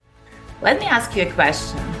Let me ask you a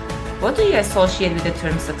question. What do you associate with the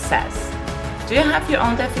term success? Do you have your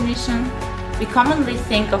own definition? We commonly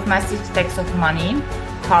think of massive stacks of money,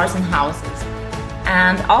 cars, and houses.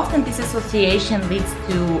 And often this association leads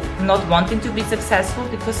to not wanting to be successful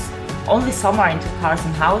because only some are into cars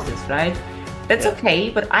and houses, right? That's Yeah.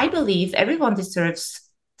 okay, but I believe everyone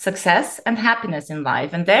deserves success and happiness in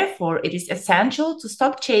life. And therefore, it is essential to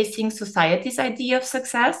stop chasing society's idea of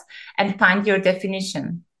success and find your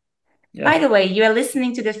definition. By Yeah. the way, you are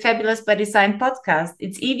listening to the Fabulous by Design podcast.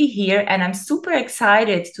 It's Evie here, and I'm super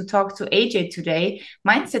excited to talk to AJ today,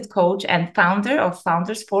 mindset coach and founder of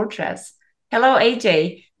Founders Fortress. Hello,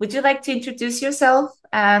 AJ. Would you like to introduce yourself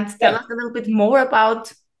and tell Yeah. us a little bit more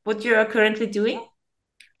about what you're currently doing?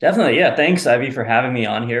 Definitely. Yeah. Thanks, Ivy, for having me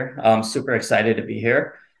on here. I'm super excited to be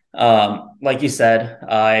here. Like you said,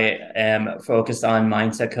 I am focused on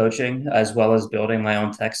mindset coaching as well as building my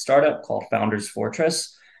own tech startup called Founders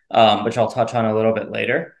Fortress, which I'll touch on a little bit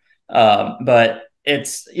later. But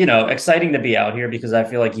it's, exciting to be out here because I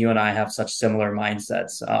feel like you and I have such similar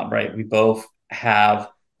mindsets, right? We both have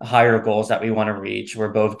higher goals that we want to reach. We're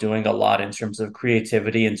both doing a lot in terms of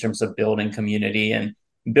creativity, in terms of building community and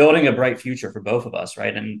building a bright future for both of us,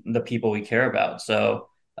 right? And the people we care about. So,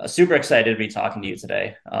 super excited to be talking to you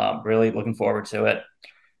today. Really looking forward to it.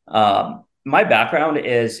 My background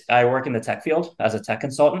is I work in the tech field as a tech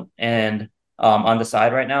consultant. And on the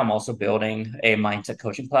side right now, I'm also building a mindset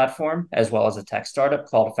coaching platform as well as a tech startup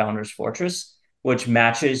called Founders Fortress, which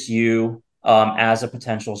matches you as a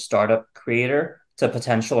potential startup creator to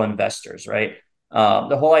potential investors, right?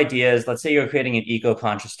 The whole idea is, let's say you're creating an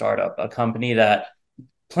eco-conscious startup, a company that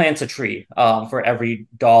plants a tree for every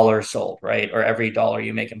dollar sold, right? Or every dollar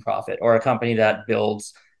you make in profit, or a company that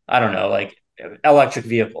builds, I don't know, like electric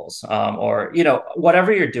vehicles, or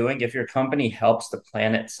whatever you're doing. If your company helps the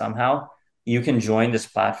planet somehow, you can join this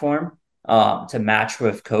platform to match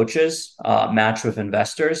with coaches, match with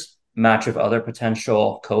investors, match with other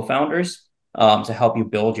potential co-founders to help you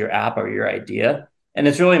build your app or your idea. And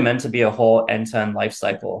it's really meant to be a whole end-to-end life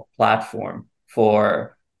cycle platform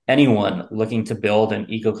for anyone looking to build an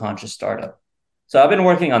eco-conscious startup. So I've been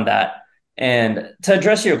working on that. And to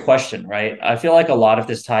address your question, right, I feel like a lot of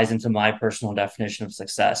this ties into my personal definition of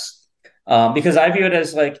success. Because I view it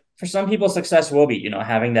as like, for some people, success will be,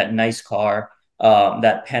 having that nice car,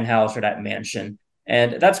 that penthouse or that mansion.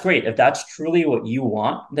 And that's great. If that's truly what you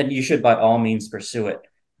want, then you should by all means pursue it.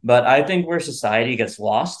 But I think where society gets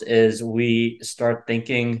lost is we start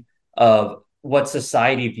thinking of what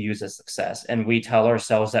society views as success. And we tell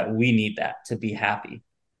ourselves that we need that to be happy.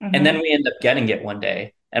 And then Mm-hmm. we end up getting it one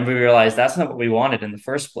day and we realize that's not what we wanted in the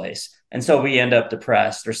first place. And so we end up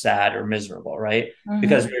depressed or sad or miserable, right?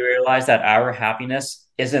 Because Mm-hmm. we realize that our happiness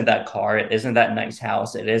isn't that car, it isn't that nice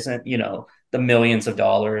house, it isn't, the millions of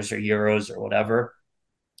dollars or euros or whatever.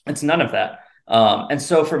 It's none of that. And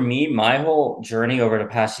so for me, my whole journey over the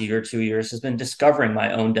past year, 2 years has been discovering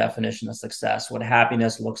my own definition of success, what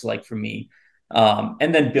happiness looks like for me,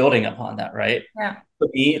 and then building upon that, right? Yeah. For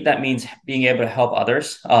me, that means being able to help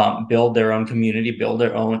others build their own community, build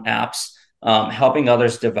their own apps, helping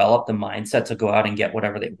others develop the mindset to go out and get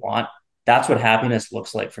whatever they want. That's what happiness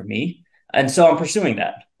looks like for me. And so I'm pursuing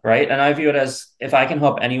that, right? And I view it as if I can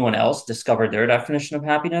help anyone else discover their definition of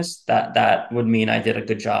happiness, that would mean I did a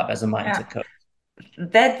good job as a Yeah. mindset coach.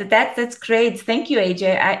 That's great. Thank you,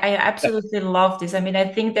 AJ. I absolutely love this. I mean, I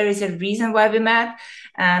think there is a reason why we met.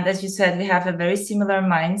 And as you said, we have a very similar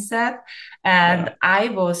mindset. And Yeah, I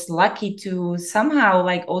was lucky to somehow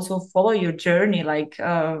like also follow your journey, like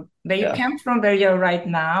where you yeah, came from, where you're right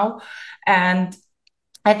now. And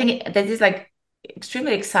I think that is like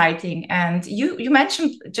extremely exciting. And you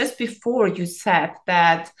mentioned just before you said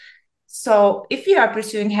that so if you are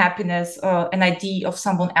pursuing happiness or an idea of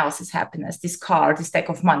someone else's happiness, this car, this stack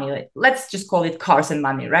of money, like, let's just call it cars and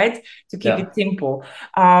money, right? To keep yeah, it simple.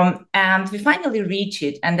 And we finally reach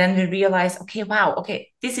it. And then we realize, okay, wow,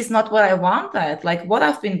 okay, this is not what I wanted. Like what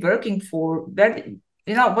I've been working for, where,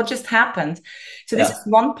 what just happened. So this is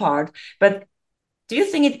yeah. one part. But do you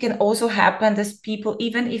think it can also happen as people,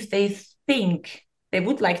 even if they think they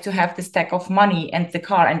would like to have the stack of money and the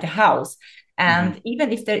car and the house, Mhm. and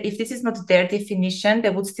even if this is not their definition,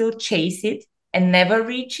 they would still chase it and never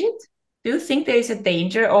reach it? Do you think there is a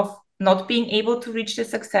danger of not being able to reach the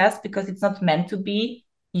success because it's not meant to be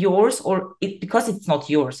yours, or because it's not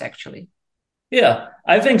yours actually? Yeah,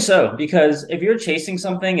 I think so. Because if you're chasing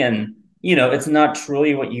something and it's not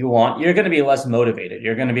truly what you want, you're going to be less motivated.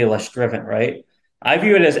 You're going to be less driven, right? I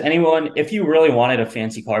view it as anyone, if you really wanted a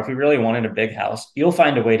fancy car, if you really wanted a big house, you'll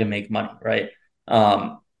find a way to make money, right?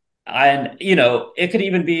 Um, and it could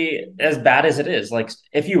even be as bad as it is. Like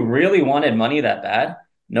if you really wanted money that bad,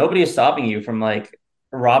 nobody is stopping you from like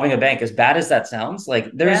robbing a bank. As bad as that sounds, like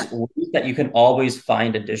Yeah. there's ways that you can always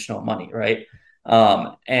find additional money, right?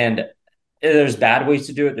 And there's bad ways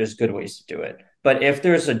to do it, there's good ways to do it. But if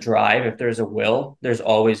there's a drive, if there's a will, there's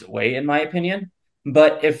always a way, in my opinion.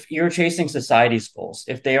 But if you're chasing society's goals,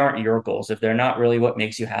 if they aren't your goals, if they're not really what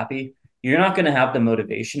makes you happy, you're not going to have the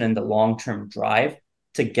motivation and the long-term drive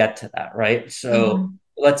to get to that, right? So Hmm.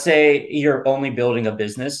 let's say you're only building a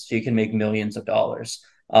business so you can make millions of dollars,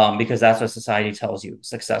 because that's what society tells you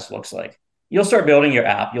success looks like. You'll start building your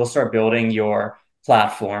app, you'll start building your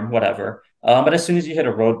platform, whatever. But as soon as you hit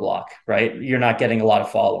a roadblock, right, you're not getting a lot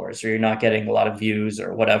of followers or you're not getting a lot of views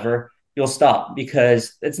or whatever, you'll stop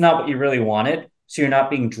because it's not what you really wanted. So you're not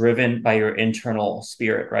being driven by your internal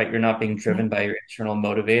spirit, right? You're not being driven by your internal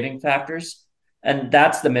motivating factors. And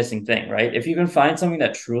that's the missing thing, right? If you can find something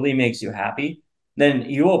that truly makes you happy, then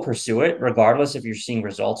you will pursue it regardless if you're seeing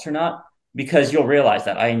results or not, because you'll realize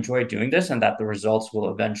that I enjoy doing this and that the results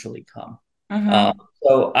will eventually come. Um, Hmm.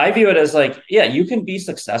 so I view it as like, yeah, you can be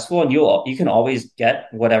successful and you can always get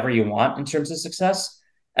whatever you want in terms of success,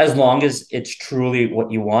 as long as it's truly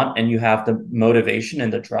what you want and you have the motivation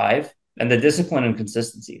and the drive and the discipline and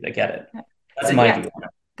consistency to get it. So That's my yeah, view on it.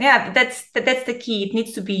 yeah, that's the key. It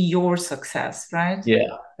needs to be your success, right? Yeah,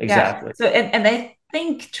 Yeah. exactly. So and I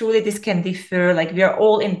think truly this can differ. Like we are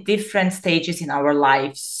all in different stages in our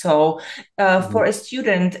lives. So for Mhm. a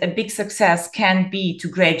student, a big success can be to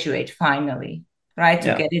graduate finally, right? To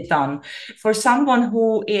Yeah. get it done. For someone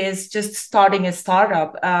who is just starting a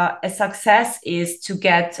startup, a success is to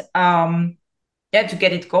get yeah, to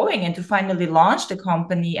get it going and to finally launch the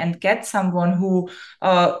company and get someone who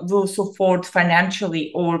will support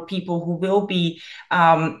financially or people who will be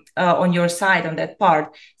on your side on that part.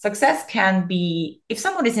 Success can be if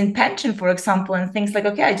someone is in pension, for example, and thinks like,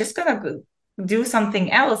 okay, I just gonna do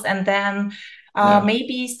something else and then Yeah.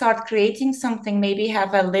 maybe start creating something, maybe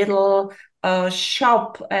have a little shop,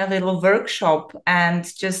 a little workshop, and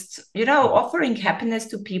just, offering happiness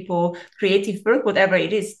to people, creative work, whatever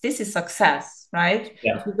it is. This is success, right? If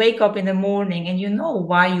Yeah. you wake up in the morning and you know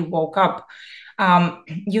why you woke up,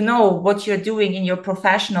 you know what you're doing in your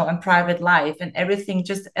professional and private life, and everything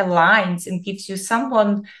just aligns and gives you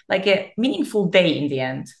someone like a meaningful day in the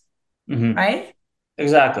end, Hmm. right?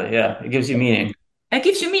 Exactly. Yeah. It gives you meaning. It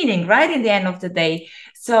gives you meaning, right? In the end of the day.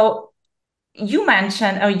 So you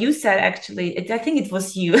mentioned, or you said actually, I think it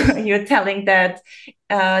was you, you're telling that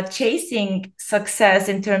chasing success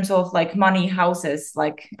in terms of like money, houses,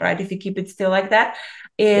 like, right, if you keep it still like that,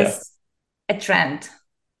 Yeah. is a trend.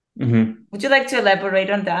 Hmm. Would you like to elaborate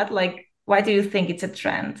on that? Like, why do you think it's a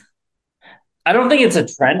trend? I don't think it's a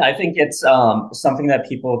trend. I think it's something that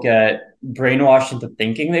people get brainwashed into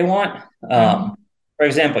thinking they want. Mm-hmm. For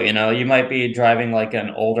example, you might be driving like an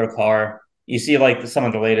older car. You see like some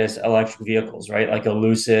of the latest electric vehicles, right? Like a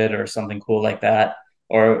Lucid or something cool like that,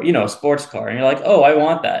 or a sports car, and you're like, oh, I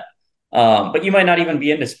want that. But you might not even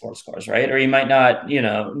be into sports cars, right? Or you might not,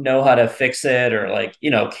 know how to fix it or like,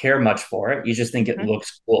 care much for it. You just think it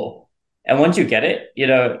looks cool. And once you get it,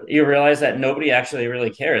 you realize that nobody actually really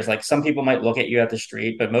cares. Like some people might look at you at the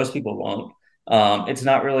street, but most people won't. It's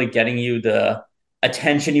not really getting you the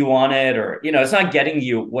attention you wanted, or, it's not getting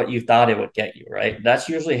you what you thought it would get you, right? That's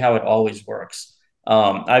usually how it always works.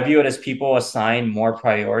 I view it as people assign more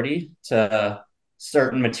priority to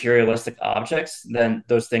certain materialistic objects than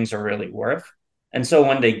those things are really worth. And so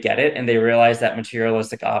when they get it and they realize that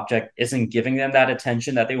materialistic object isn't giving them that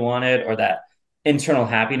attention that they wanted or that internal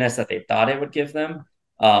happiness that they thought it would give them,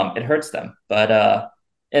 it hurts them. But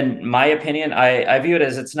in my opinion, I view it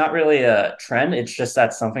as it's not really a trend. It's just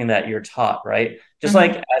that's something that you're taught, right? Just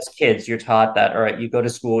like Mm-hmm. as kids, you're taught that, all right, you go to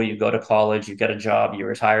school, you go to college, you get a job, you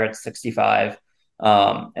retire at 65.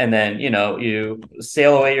 And then, you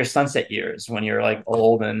sail away your sunset years when you're like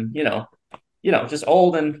old and, just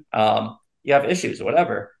old and you have issues or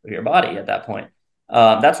whatever with your body at that point.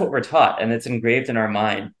 That's what we're taught, and it's engraved in our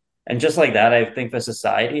mind. And just like that, I think for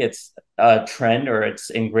society, it's a trend or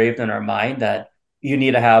it's engraved in our mind that you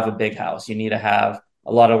need to have a big house, you need to have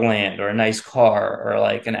a lot of land or a nice car or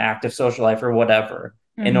like an active social life or whatever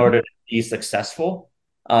in Mm-hmm. order to be successful.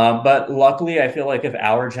 But luckily, I feel like if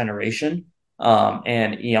our generation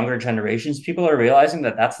and younger generations, people are realizing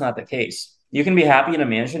that that's not the case. You can be happy in a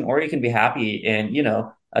mansion, or you can be happy in,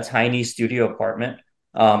 a tiny studio apartment,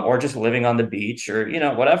 or just living on the beach, or,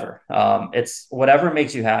 whatever. It's whatever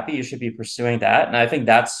makes you happy. You should be pursuing that. And I think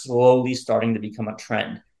that's slowly starting to become a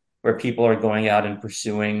trend where people are going out and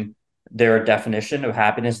pursuing their definition of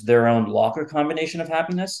happiness, their own locker combination of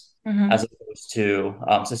happiness, as Hmm. opposed to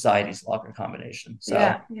society's locker combination.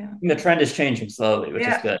 Yeah, So yeah, the trend is changing slowly, which is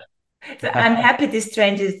yeah. good. So I'm happy this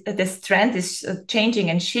trend is changing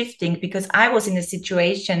and shifting, because I was in a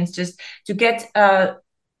situation just to get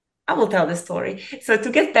I will tell the story. So to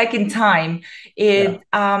get back in time, Yeah.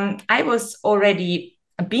 I was already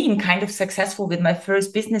being kind of successful with my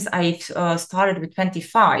first business. I started with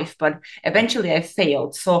 25, but eventually I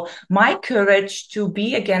failed. So my courage to be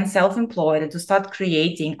again self-employed and to start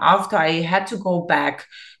creating after I had to go back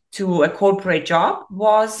to a corporate job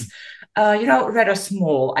was, rather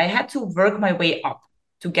small. I had to work my way up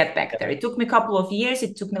to get back there. It took me a couple of years.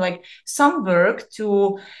 It took me like some work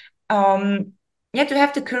to um, yeah, to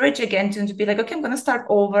have the courage again to be like, okay, I'm going to start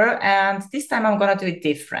over, and this time I'm going to do it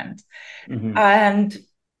different. Hmm. And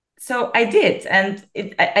so I did, and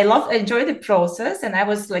I enjoyed the process, and I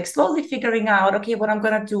was like slowly figuring out, okay, what I'm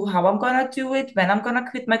going to do, how I'm going to do it, when I'm going to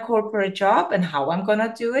quit my corporate job, and how I'm going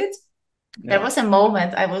to do it. There Yeah. was a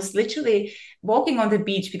moment I was literally walking on the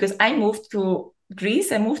beach because I moved to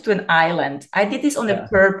Greece. I moved to an island. I did this on a Yeah.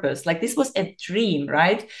 purpose. Like this was a dream,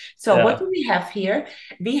 right? So what Yeah. do we have here?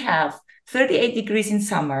 We have 38 degrees in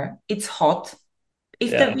summer. It's hot.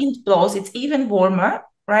 If the Yeah. wind blows, it's even warmer,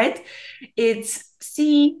 right? It's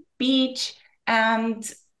sea, beach, and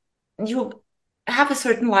you have a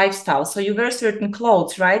certain lifestyle. So you wear certain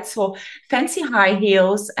clothes, right? So fancy high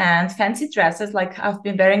heels and fancy dresses, like I've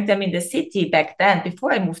been wearing them in the city back then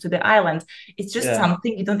before I moved to the island. It's just Yeah.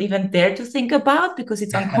 something you don't even dare to think about because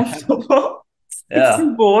it's uncomfortable. It's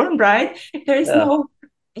Yeah. warm, right? There is Yeah.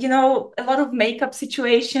 no, a lot of makeup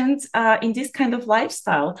situations in this kind of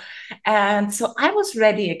lifestyle. And so I was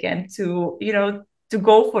ready again to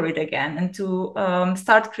go for it again and to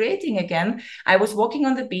start creating again. I was walking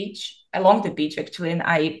on the beach, along the beach actually, and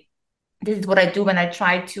I this is what I do when I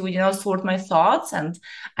try to, sort my thoughts. And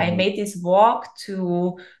I Hmm. made this walk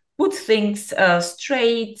to put things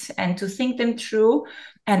straight and to think them through.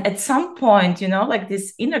 And at some point, like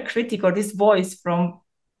this inner critic or this voice from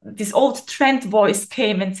this old trend voice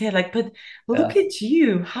came and said, like, but look Yeah. at you.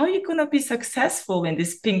 How are you going to be successful in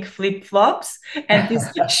these pink flip flops and this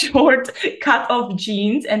short cut off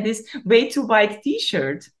jeans and this way too wide t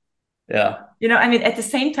shirt? Yeah. I mean, at the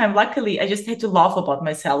same time, luckily, I just had to laugh about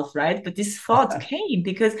myself, right? But this thought came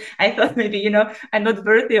because I thought maybe, I'm not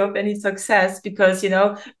worthy of any success because,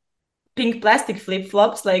 pink plastic flip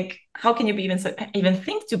flops, like, how can you be even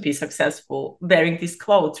think to be successful wearing these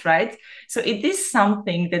clothes, right? So it is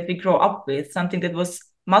something that we grow up with, something that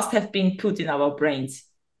must have been put in our brains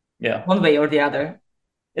Yeah. one way or the other.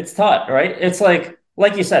 It's taught, right? It's like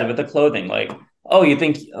you said with the clothing, like, oh, you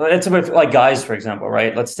think it's with like guys, for example,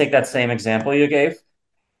 right? Let's take that same example you gave,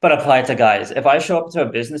 but apply it to guys. If I show up to a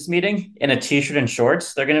business meeting in a t-shirt and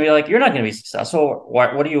shorts, they're going to be like, you're not going to be successful.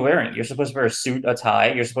 What are you wearing? You're supposed to wear a suit, a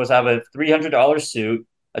tie. You're supposed to have a $300 suit,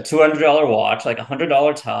 a $200 watch, like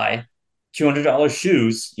 $100 tie, $200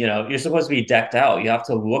 shoes. You're supposed to be decked out. You have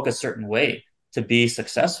to look a certain way to be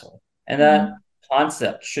successful. And that Mhm.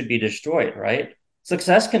 concept should be destroyed, right?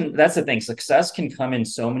 That's the thing. Success can come in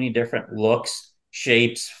so many different looks,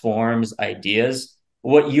 shapes, forms, ideas.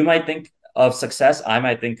 What you might think of success, I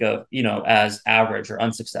might think of, as average or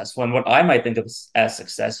unsuccessful. And what I might think of as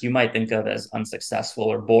success, you might think of as unsuccessful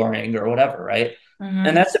or boring or whatever, right? And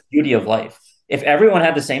Mhm. that's the beauty of life. If everyone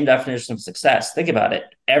had the same definition of success, think about it.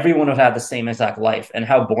 Everyone would have the same exact life. And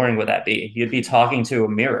how boring would that be? You'd be talking to a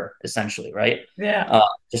mirror, essentially, right? Yeah. Uh,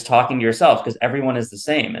 just talking to yourself because everyone is the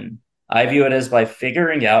same. And I view it as by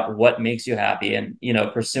figuring out what makes you happy and,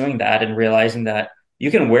 pursuing that and realizing that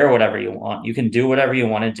you can wear whatever you want. You can do whatever you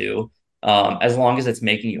want to do as long as it's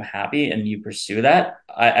making you happy and you pursue that.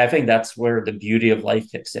 I think that's where the beauty of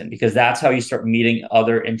life kicks in because that's how you start meeting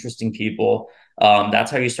other interesting people.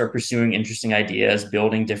 That's how you start pursuing interesting ideas,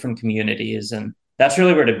 building different communities. And that's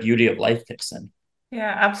really where the beauty of life kicks in.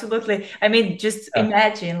 Yeah, absolutely. I mean, just Yeah,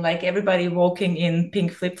 imagine like everybody walking in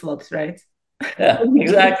pink flip-flops, right? yeah,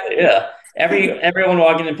 exactly. Yeah. Everyone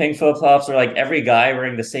walking in pink flip flops or like every guy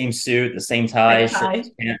wearing the same suit, the same tie, Like, shirts, hi.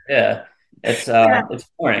 pants. Yeah. It's Yeah. it's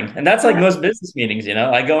boring. And that's like Yeah. most business meetings,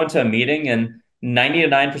 I go into a meeting and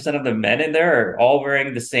 99% of the men in there are all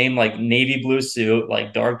wearing the same like navy blue suit,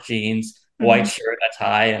 like dark jeans, white Mhm. shirt, a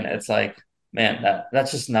tie, and it's like, man,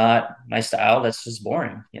 that's just not my style. That's just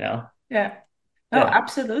boring. Yeah. No, Yeah.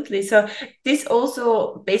 absolutely. So this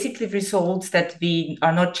also basically results that we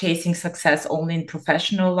are not chasing success only in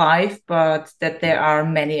professional life, but that there are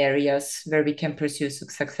many areas where we can pursue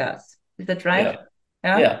success. Is that right? Yeah.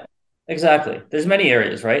 Yeah. Yeah, exactly. There's many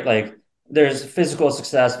areas, right? Like there's physical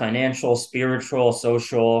success, financial, spiritual,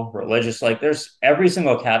 social, religious. Like there's every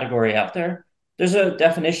single category out there. There's a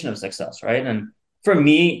definition of success, right? And for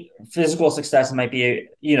me, physical success might be,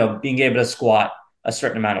 being able to squat a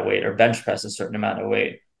certain amount of weight or bench press a certain amount of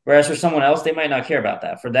weight. Whereas for someone else, they might not care about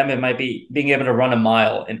that. For them, it might be being able to run a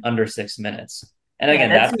mile in under 6 minutes. And Yeah, again,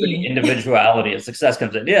 that's that's where the me. individuality of success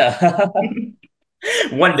comes in. Yeah.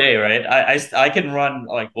 One day, right? I can run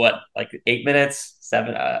like what, like 8 minutes,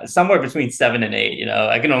 seven, somewhere between 7 and 8.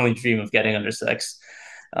 I can only dream of getting under 6.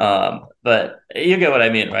 But you get what I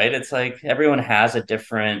mean, right? It's like everyone has a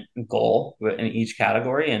different goal in each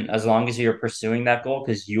category, and as long as you're pursuing that goal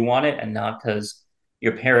because you want it and not because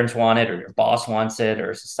your parents want it or your boss wants it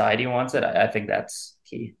or society wants it, I think that's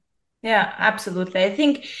key. Yeah, absolutely. I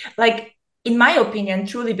think, like, in my opinion,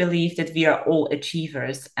 truly believe that we are all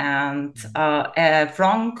achievers, and like a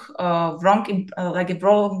wrong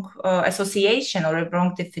association or a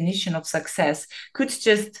wrong definition of success could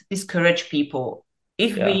just discourage people.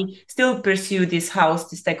 If Yeah. we still pursue this house,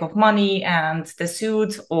 this stack of money, and the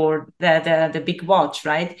suit or the big watch,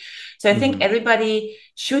 right? So I think Mhm. everybody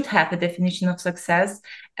should have a definition of success.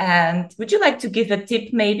 And would you like to give a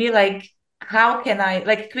tip, maybe, like, how can I,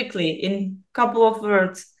 like, quickly in a couple of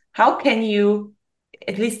words, how can you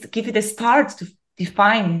at least give it a start to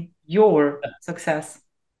define your success?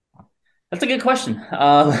 That's a good question.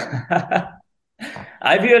 I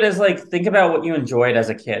view it as like think about what you enjoyed as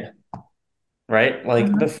a kid, right? Like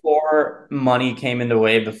Mhm. before money came into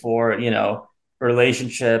way, before,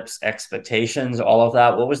 relationships, expectations, all of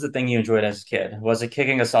that. What was the thing you enjoyed as a kid? Was it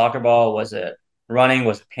kicking a soccer ball? Was it running?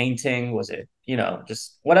 Was it painting? Was it,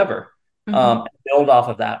 just whatever? Mhm. Build off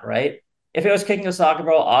of that, right? If it was kicking a soccer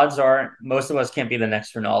ball, odds are most of us can't be the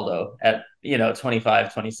next Ronaldo at,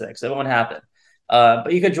 25, 26. It won't happen.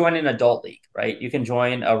 But you could join an adult league, right? You can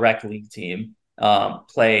join a rec league team,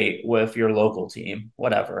 play with your local team,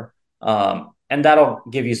 whatever. And that'll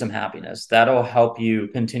give you some happiness. That'll help you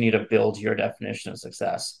continue to build your definition of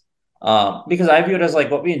success. Because I view it as like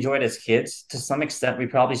what we enjoyed as kids, to some extent, we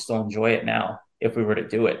probably still enjoy it now if we were to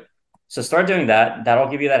do it. So start doing that. That'll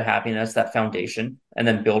give you that happiness, that foundation, and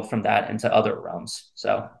then build from that into other realms.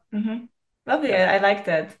 So Mhm. Lovely. yeah, I like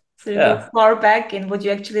that. So you go yeah, far back in what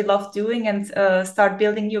you actually love doing and start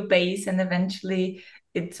building your base, and eventually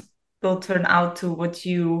it will turn out to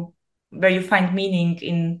where you find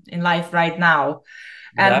meaning in life right now.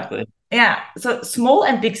 And exactly. yeah, so small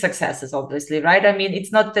and big successes, obviously, right? I mean,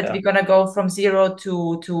 it's not that Yeah. we're gonna go from zero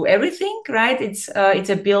to everything, right? It's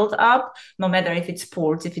a build up, no matter if it's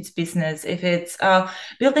sports, if it's business, if it's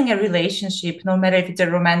building a relationship, no matter if it's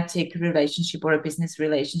a romantic relationship or a business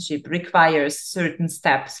relationship, requires certain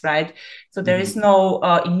steps, right? So there is Mhm. no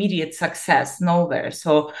immediate success nowhere.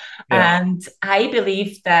 So, Yeah. and I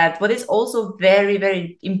believe that what is also very,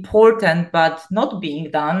 very important, but not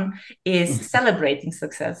being done, is celebrating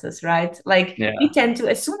successes, right? Like, Yeah. we tend to,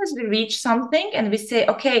 as soon as we reach something and we say,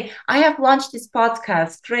 okay, I have launched this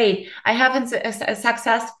podcast, great. I have a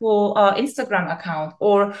successful Instagram account,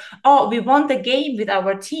 or, oh, we won the game with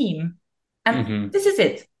our team. And Hmm. this is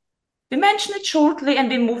it. We mention it shortly and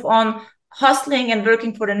we move on, hustling and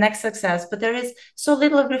working for the next success. But there is so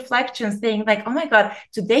little reflection saying, like, oh my God,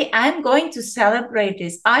 today I'm going to celebrate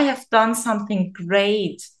this. I have done something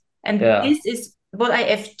great. And Yeah. this is what I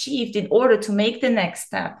have achieved in order to make the next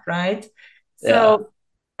step, right? Yeah. So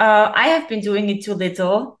I have been doing it too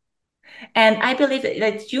little. And I believe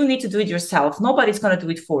that you need to do it yourself. Nobody's going to do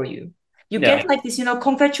it for you. You get Yeah. like this,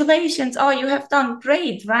 congratulations. Oh, you have done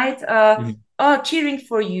great, right? Mhm. Oh, cheering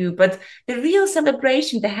for you. But the real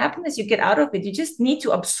celebration, the happiness you get out of it, you just need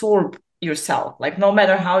to absorb yourself, like, no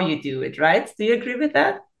matter how you do it, right? Do you agree with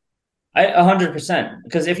that? 100%.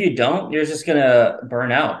 Because if you don't, you're just gonna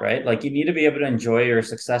burn out, right? Like you need to be able to enjoy your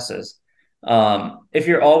successes. If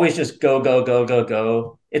you're always just go, go, go, go,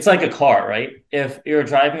 go, it's like a car, right? If you're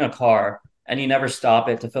driving a car and you never stop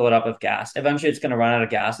it to fill it up with gas, eventually it's gonna run out of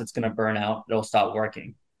gas, it's gonna burn out, it'll stop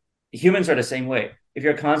working. Humans are the same way. If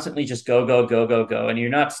you're constantly just go, go, go, go, go, and you're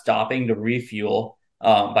not stopping to refuel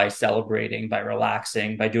by celebrating, by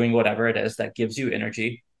relaxing, by doing whatever it is that gives you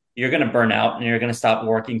energy, you're going to burn out and you're going to stop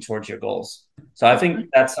working towards your goals. So I think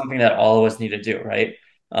that's something that all of us need to do, right?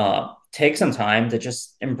 Take some time to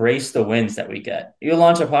just embrace the wins that we get. You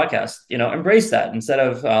launch a podcast, embrace that instead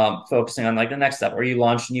of focusing on like the next step, or you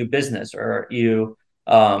launch a new business, or you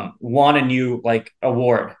want a new like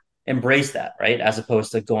award, embrace that, right? As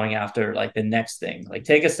opposed to going after like the next thing. Like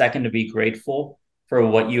take a second to be grateful for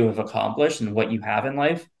what you have accomplished and what you have in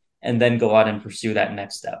life, and then go out and pursue that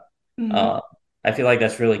next step. Mhm. Uh, I feel like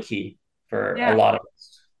that's really key for a Yeah. lot of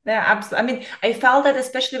us. Yeah, absolutely. I mean, I felt that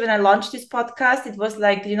especially when I launched this podcast, it was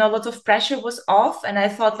like, lots of pressure was off. And I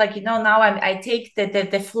thought like, now I take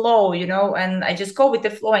the flow, and I just go with the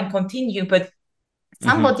flow and continue. But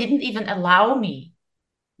someone Hmm. didn't even allow me.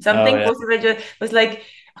 Oh Something yeah. was like,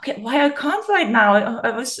 okay, why I can't right now?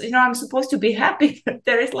 I was, I'm supposed to be happy, but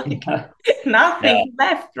there is like Yeah. nothing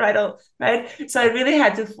left, right? So I really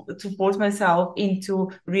had to force myself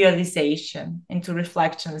into realization, into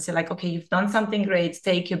reflection, and say like, okay, you've done something great.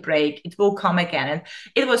 Take your break. It will come again. And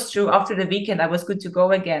it was true. After the weekend, I was good to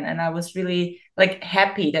go again, and I was really like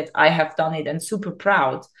happy that I have done it and super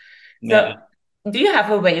proud. So Yeah. do you have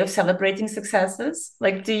a way of celebrating successes?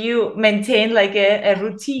 Like, do you maintain like a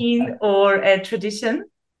routine or a tradition?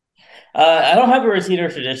 I don't have a routine or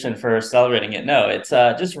tradition for celebrating it. No, it's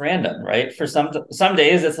just random, right? For some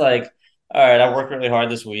days, it's like, all right, I worked really hard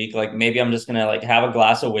this week. Like maybe I'm just gonna like have a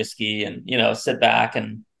glass of whiskey and sit back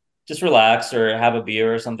and just relax or have a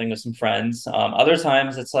beer or something with some friends. Other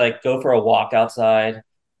times, it's like go for a walk outside.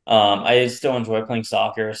 I still enjoy playing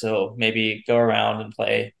soccer, so maybe go around and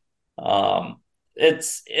play. Um, it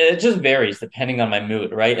just varies depending on my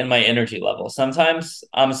mood, right, and my energy level. Sometimes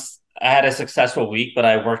I had a successful week, but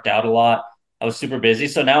I worked out a lot. I was super busy,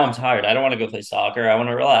 so now I'm tired. I don't want to go play soccer. I want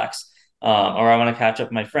to relax, or I want to catch up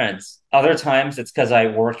with my friends. Other times, it's because I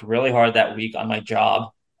worked really hard that week on my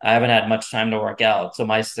job. I haven't had much time to work out, so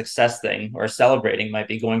my success thing or celebrating might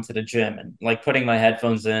be going to the gym and like putting my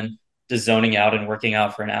headphones in, just zoning out and working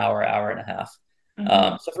out for an hour, hour and a half.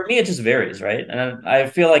 Mhm. So for me, it just varies, right? And I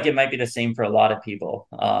feel like it might be the same for a lot of people.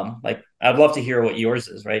 Like I'd love to hear what yours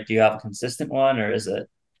is, right? Do you have a consistent one, or is it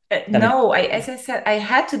kind of? No, as I said, I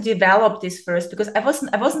had to develop this first because I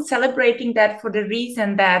wasn't celebrating that for the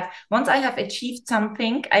reason that once I have achieved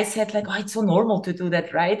something, I said like, oh, it's so normal to do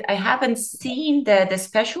that, right? I haven't seen the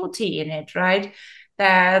specialty in it, right?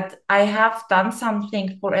 That I have done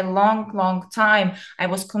something for a long, long time. I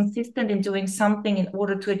was consistent in doing something in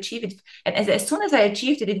order to achieve it. And as soon as I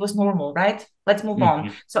achieved it, it was normal, right? Let's move on.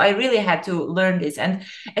 Mhm. So I really had to learn this. And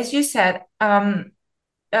as you said,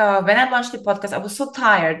 when I launched the podcast, I was so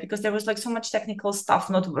tired because there was like so much technical stuff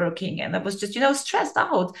not working, and I was just, stressed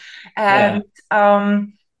out. Yeah,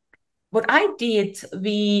 And what I did,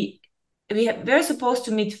 we were supposed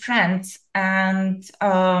to meet friends, and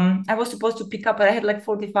I was supposed to pick up, but I had like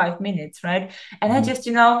 45 minutes, right? And I Mhm. just,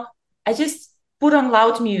 I just put on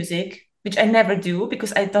loud music, which I never do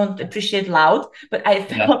because I don't appreciate loud, but I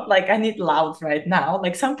Yeah, felt like I need loud right now,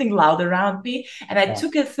 like something loud around me. And I yeah,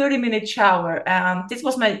 took a 30-minute shower. This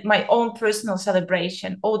was my own personal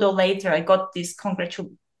celebration, although later I got these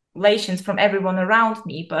congratulations from everyone around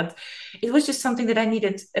me, but it was just something that I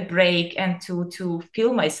needed a break and to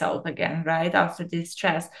feel myself again, right after this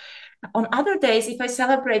stress. On other days, if I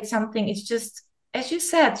celebrate something, it's just as you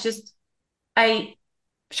said, just I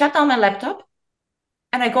shut down my laptop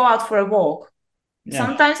and I go out for a walk. yeah,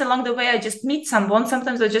 Sometimes along the way, I just meet someone.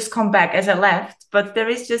 Sometimes I just come back as I left. But there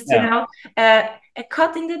is just, yeah, a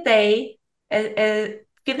cut in the day, a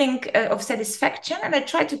feeling of satisfaction. And I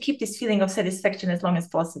try to keep this feeling of satisfaction as long as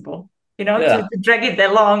possible, yeah, to drag it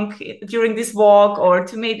along during this walk or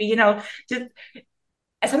to maybe, just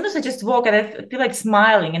sometimes I just walk and I feel like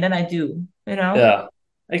smiling and then I do. yeah.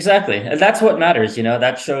 Exactly. And that's what matters,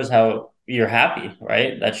 that shows how you're happy,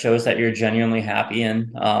 right? That shows that you're genuinely happy, and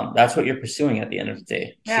that's what you're pursuing at the end of the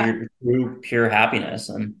day. Yeah, Sheer, true, pure happiness,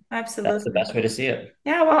 and that's the absolutely. best way to see it.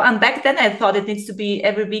 Yeah, well, and back then I thought it needs to be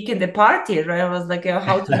every weekend a party, right? I was like,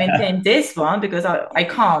 how to maintain this one because I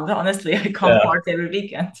can't, honestly, I can't Yeah. party every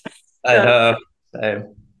weekend. I So, know.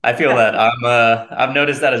 I feel yeah. that. I've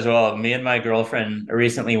noticed that as well. Me and my girlfriend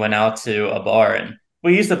recently went out to a bar, and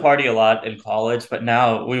we used to party a lot in college, but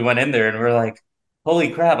now we went in there and we're like, holy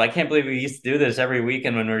crap, I can't believe we used to do this every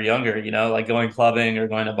weekend when we were younger, like going clubbing or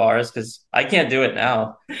going to bars, because I can't do it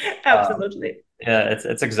now. Um, Absolutely. yeah,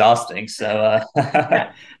 it's exhausting. So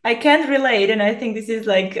Yeah, I can relate, and I think this is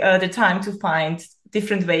like the time to find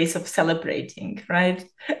different ways of celebrating, right?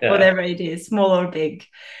 yeah. Whatever it is, small or big.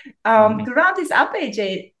 Mhm. To round this up,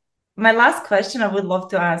 AJ, my last question I would love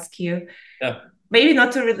to ask you, Yeah. maybe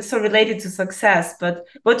not so related to success, but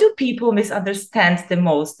what do people misunderstand the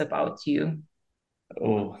most about you?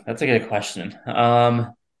 Oh, that's a good question.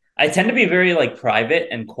 I tend to be very like private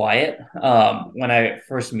and quiet when I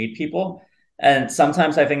first meet people. And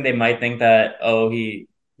sometimes I think they might think that, oh, he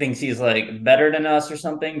thinks he's like better than us or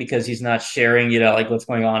something because he's not sharing, like what's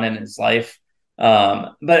going on in his life.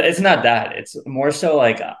 But it's not that. It's more so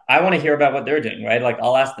like I want to hear about what they're doing, right? Like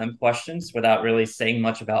I'll ask them questions without really saying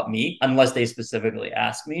much about me unless they specifically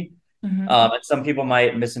ask me. Mhm. And some people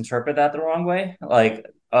might misinterpret that the wrong way. Like,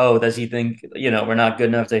 oh, does he think, we're not good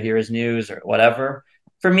enough to hear his news or whatever?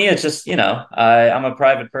 for me, it's just, I'm a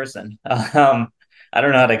private person. I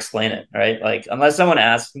don't know how to explain it, right? Like, unless someone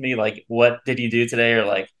asks me, like, what did you do today? Or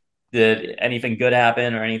like, did anything good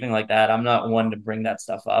happen or anything like that? I'm not one to bring that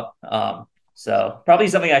stuff up. So probably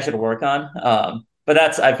something I should work on. But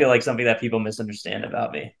that's, I feel like something that people misunderstand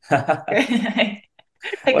about me.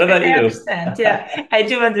 What about I you? understand. Yeah, I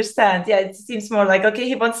do understand. Yeah, it seems more like, okay,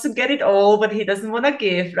 he wants to get it all, but he doesn't want to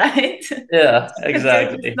give, right? Yeah, Because you're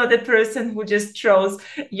just exactly. not a person who just throws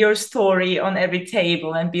your story on every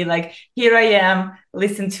table and be like, here I am,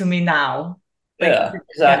 listen to me now. Like, Yeah, yeah.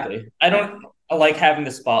 exactly. I Yeah. don't like having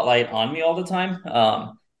the spotlight on me all the time.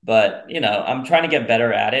 But I'm trying to get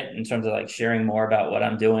better at it in terms of like sharing more about what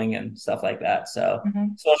I'm doing and stuff like that. So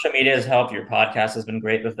Mhm. social media has helped. Your podcast has been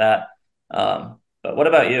great with that. But what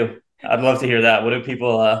about you? I'd love to hear that. What do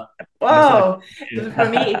people misunderstand? Whoa. For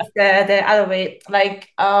me, it's the other way. Like,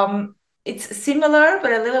 it's similar,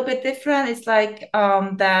 but a little bit different. It's like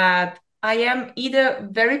that I am either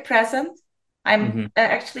very present. I'm Hmm.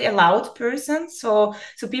 actually a loud person. So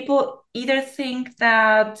people either think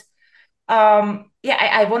that yeah,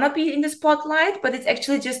 I want to be in the spotlight, but it's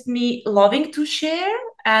actually just me loving to share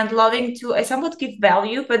and loving to I somewhat give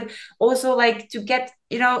value, but also like to get,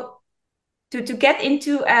 to get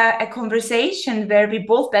into a conversation where we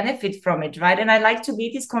both benefit from it, right? And I like to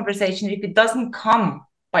lead this conversation if it doesn't come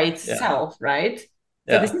by Yeah, itself, right?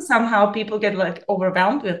 So this yeah, is somehow people get like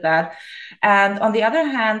overwhelmed with that. And on the other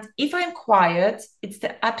hand, if I'm quiet, it's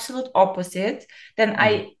the absolute opposite. Then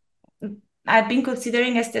mm, I've been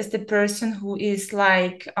considering as the person who is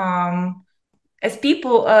like as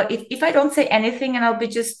people if I don't say anything and I'll be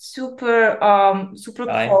just super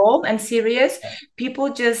I, calm and serious,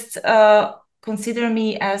 people just consider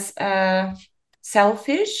me as a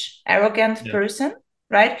selfish arrogant yeah, person,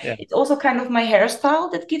 right? yeah, It's also kind of my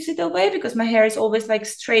hairstyle that gives it away because my hair is always like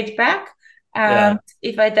straight back, yeah, and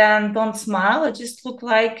if I then don't smile I just look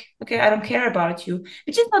like, okay, I don't care about you,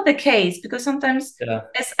 which is not the case because sometimes yeah,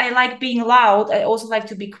 as I like being loud, I also like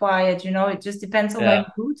to be quiet. It just depends on my yeah,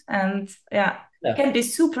 mood. And yeah, yeah. can be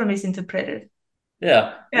super misinterpreted.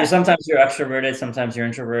 Yeah. You're Yeah, sometimes you're extroverted, sometimes you're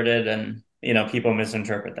introverted, and people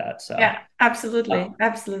misinterpret that. So yeah, absolutely, yeah,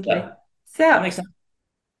 absolutely. that So, makes sense.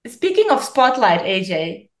 speaking of spotlight,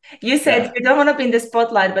 AJ, you said Yeah. you don't want to be in the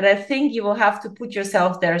spotlight, but I think you will have to put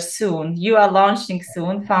yourself there soon. You are launching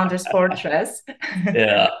soon, Founders Fortress.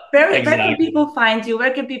 Yeah, Where can exactly. people find you?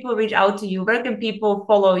 Where can people reach out to you? Where can people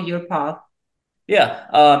follow your path?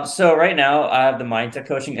 Yeah. So right now I have the mindset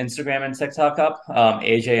coaching Instagram and TikTok up,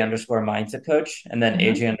 AJ underscore mindset coach, and then Mhm.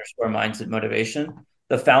 AJ underscore mindset motivation.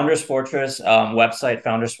 The Founders Fortress website,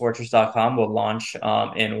 foundersfortress.com, will launch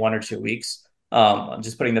in 1 or 2 weeks. I'm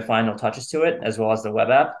just putting the final touches to it, as well as the web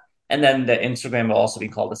app. And then the Instagram will also be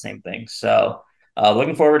called the same thing. So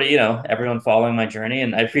looking forward to, everyone following my journey.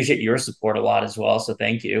 And I appreciate your support a lot as well. So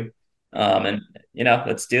thank you. And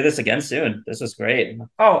let's do this again soon. This was great.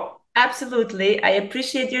 Oh, absolutely. I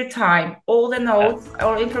appreciate your time. All the Yeah. notes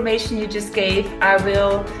or information you just gave, I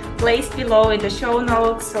will place below in the show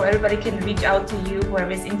notes so everybody can reach out to you,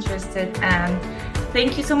 whoever is interested. And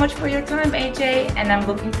thank you so much for your time, AJ. And I'm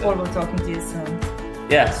looking forward to talking to you soon.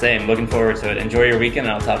 Yeah, same. Looking forward to it. Enjoy your weekend,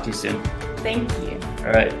 and I'll talk to you soon. Thank you.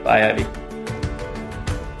 All right. Bye, Abby.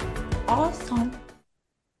 Awesome.